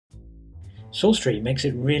SourceTree makes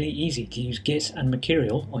it really easy to use Git and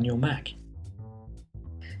Mercurial on your Mac.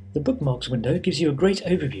 The Bookmarks window gives you a great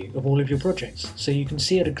overview of all of your projects, so you can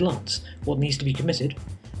see at a glance what needs to be committed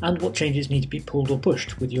and what changes need to be pulled or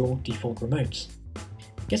pushed with your default remotes.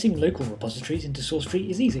 Getting local repositories into SourceTree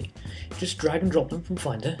is easy. Just drag and drop them from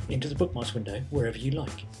Finder into the Bookmarks window wherever you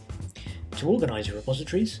like. To organise your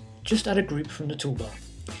repositories, just add a group from the toolbar.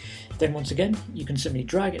 Then once again, you can simply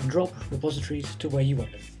drag and drop repositories to where you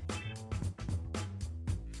want them.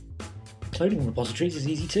 Cloning repositories is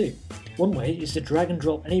easy too. One way is to drag and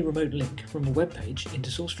drop any remote link from a web page into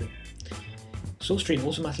SourceTree. SourceTree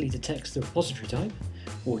automatically detects the repository type.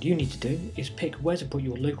 All you need to do is pick where to put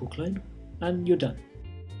your local clone, and you're done.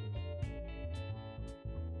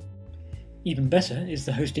 Even better is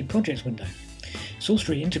the Hosted Projects window.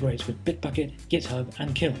 SourceTree integrates with Bitbucket, GitHub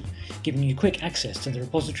and Kill, giving you quick access to the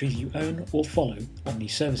repositories you own or follow on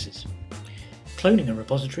these services. Cloning a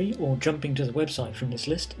repository or jumping to the website from this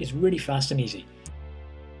list is really fast and easy.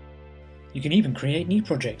 You can even create new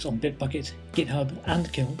projects on Bitbucket, GitHub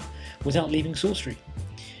and Kill without leaving SourceTree.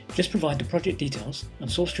 Just provide the project details and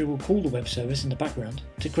SourceTree will call the web service in the background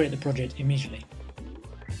to create the project immediately.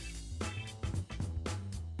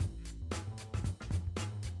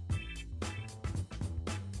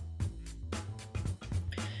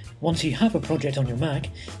 Once you have a project on your Mac,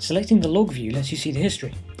 selecting the log view lets you see the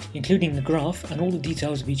history, including the graph and all the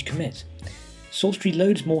details of each commit. SourceTree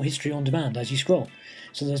loads more history on demand as you scroll,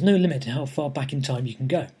 so there's no limit to how far back in time you can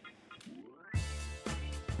go.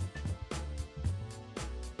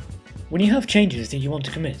 When you have changes that you want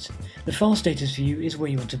to commit, the file status view is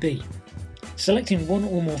where you want to be. Selecting one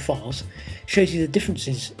or more files shows you the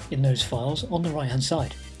differences in those files on the right hand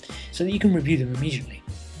side, so that you can review them immediately.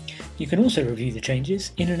 You can also review the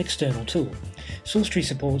changes in an external tool. SourceTree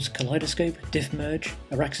supports Kaleidoscope, Diff Merge,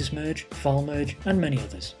 Araxis Merge, File Merge, and many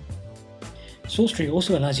others. SourceTree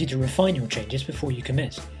also allows you to refine your changes before you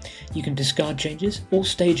commit. You can discard changes or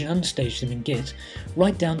stage and unstage them in Git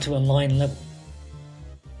right down to a line level.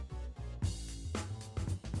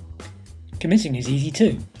 Committing is easy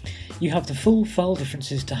too. You have the full file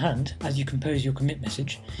differences to hand as you compose your commit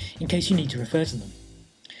message in case you need to refer to them.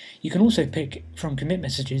 You can also pick from commit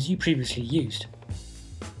messages you previously used.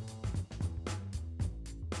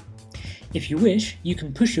 If you wish, you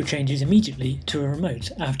can push your changes immediately to a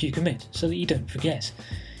remote after you commit so that you don't forget.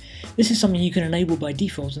 This is something you can enable by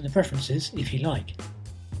default in the preferences if you like.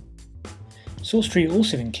 SourceTree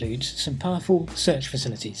also includes some powerful search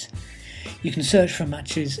facilities. You can search for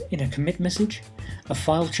matches in a commit message, a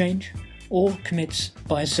file change, or commits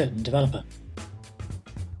by a certain developer.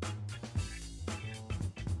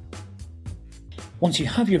 Once you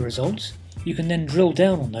have your results, you can then drill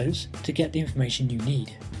down on those to get the information you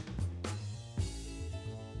need.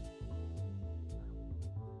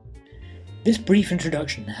 This brief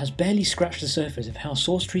introduction has barely scratched the surface of how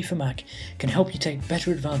SourceTree for Mac can help you take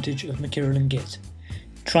better advantage of Mercurial and Git.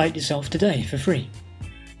 Try it yourself today for free.